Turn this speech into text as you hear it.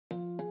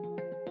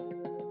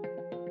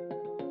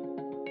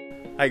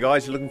Hey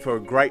guys, you're looking for a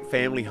great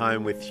family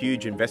home with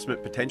huge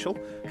investment potential?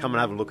 Come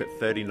and have a look at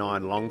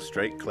 39 Long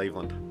Street,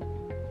 Cleveland.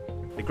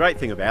 The great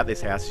thing about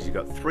this house is you've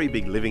got 3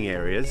 big living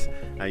areas.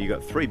 You've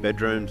got 3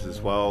 bedrooms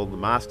as well. The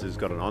master's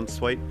got an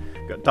ensuite,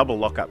 got double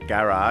lock-up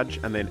garage,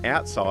 and then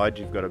outside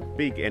you've got a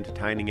big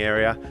entertaining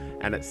area,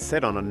 and it's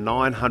set on a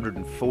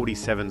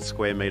 947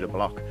 square metre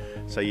block.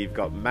 So you've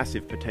got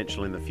massive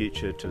potential in the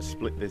future to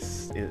split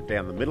this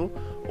down the middle,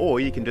 or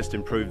you can just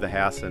improve the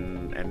house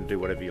and do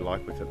whatever you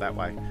like with it that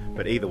way.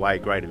 But either way,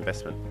 great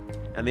investment.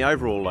 And the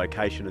overall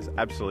location is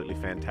absolutely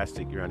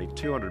fantastic. You're only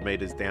 200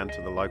 metres down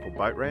to the local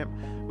boat ramp,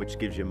 which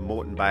gives you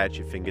Moreton Bay at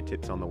your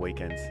fingertips on the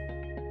weekends.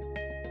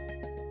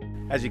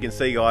 As you can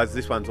see guys,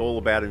 this one's all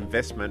about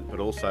investment,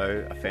 but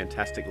also a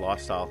fantastic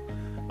lifestyle.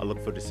 I look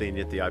forward to seeing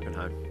you at the open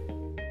home.